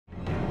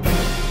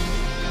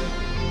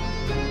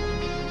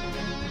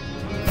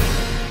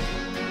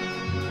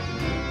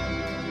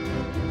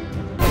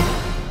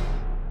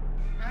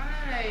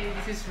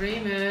is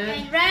Raymond.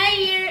 And right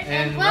here,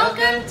 and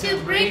welcome to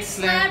Brick's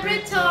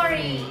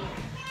Laboratory.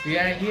 We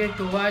are here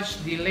to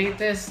watch the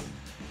latest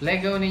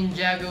LEGO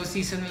Ninjago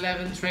Season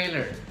 11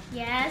 trailer.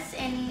 Yes,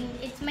 and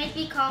it might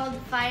be called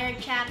Fire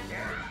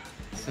Chapter.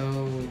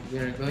 So we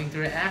are going to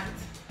react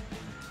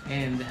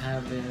and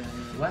have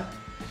a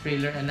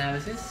trailer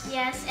analysis.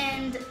 Yes,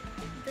 and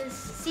the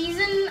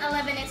Season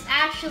 11 is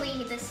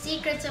actually The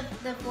Secrets of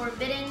the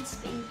Forbidden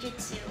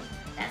Spinjitzu.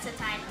 That's the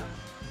title.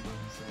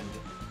 So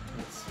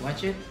let's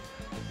watch it.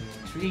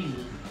 3,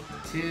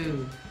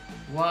 2,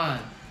 1,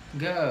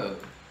 go!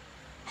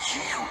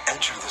 Ye who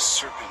enter the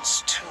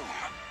serpent's tomb,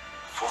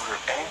 for her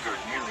anger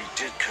nearly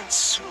did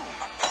consume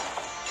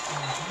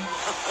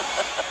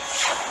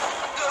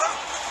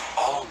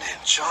all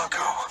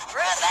Ninjago.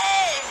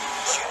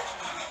 Revenge!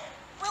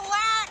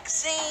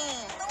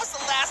 Relaxing! When was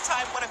the last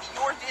time one of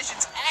your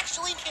visions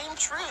actually came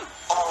true?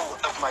 All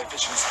of my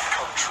visions have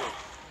come true.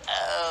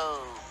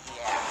 Oh,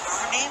 yeah.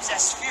 Her name's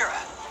Asphira.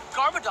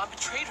 Garmadon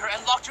betrayed her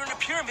and locked her in a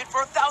pyramid for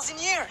 1,000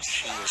 years.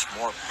 She is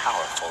more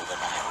powerful than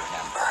I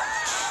remember.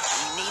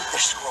 We need the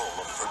scroll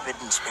of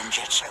forbidden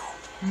Spinjitzu.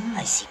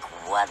 I seek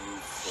one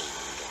thing.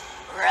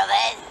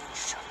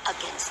 Revenge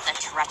against the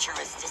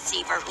treacherous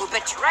deceiver who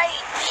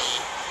betrayed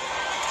me.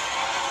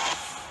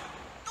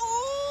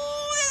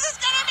 Ooh, this is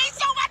gonna be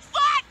so much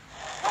fun!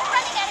 We're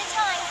running out of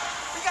time.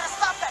 We gotta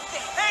stop that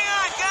thing. Hang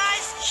on,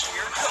 guys!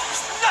 Here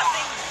goes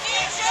nothing!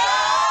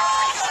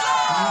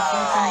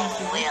 I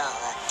will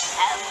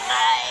have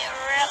my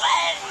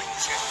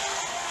revenge.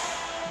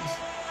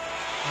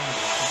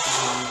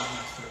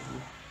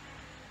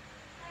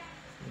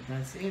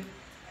 That's it.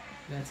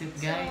 That's it,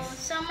 So, guys.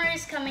 summer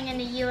is coming in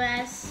the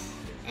US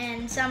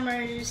and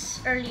summer is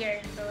earlier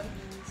in the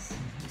Philippines.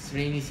 It's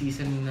rainy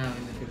season now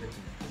in the Philippines.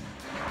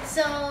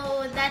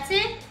 So that's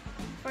it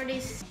for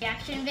this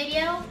reaction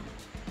video,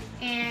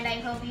 and I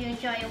hope you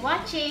enjoy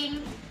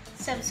watching.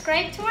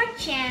 Subscribe to our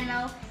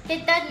channel,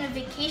 hit that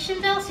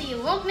notification bell so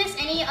you won't miss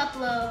any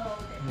upload.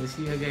 We'll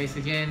see you guys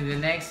again in the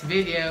next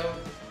video.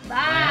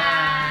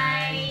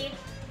 Bye.